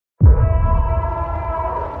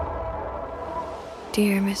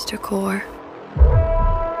Dear Mr. Core,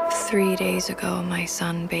 3 days ago, my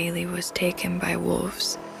son Bailey was taken by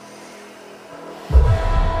wolves.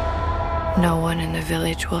 No one in the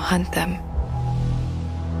village will hunt them.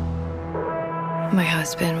 My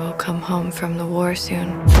husband will come home from the war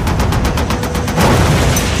soon.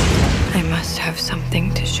 I must have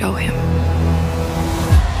something to show him.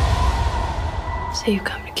 So you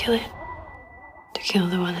come to kill it? To kill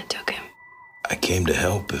the one that took him? I came to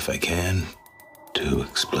help if I can. To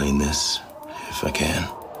explain this if I can.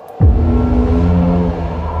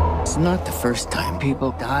 It's not the first time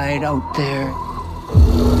people died out there.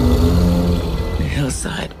 The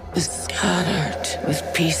hillside is scattered with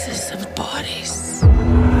pieces of bodies.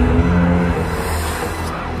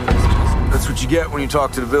 That's what you get when you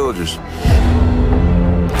talk to the villagers.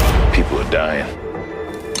 People are dying.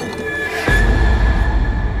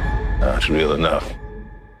 Not real enough.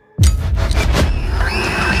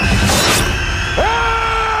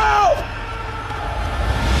 Help!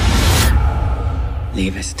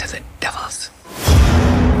 Leave us to the devils.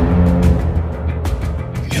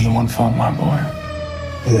 You're the one fought my boy.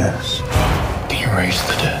 Yes. Can you raise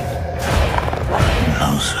the dead?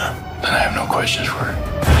 No, sir. Then I have no questions for it.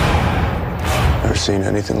 Never seen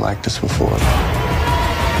anything like this before.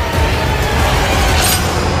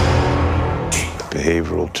 The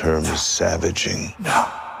behavioral term is savaging.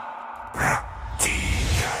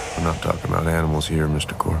 We're not talking about animals here,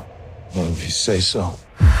 Mr. Core. Well, if you say so.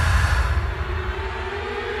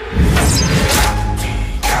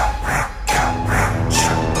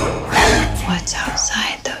 What's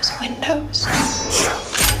outside those windows?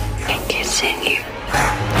 It gets in you.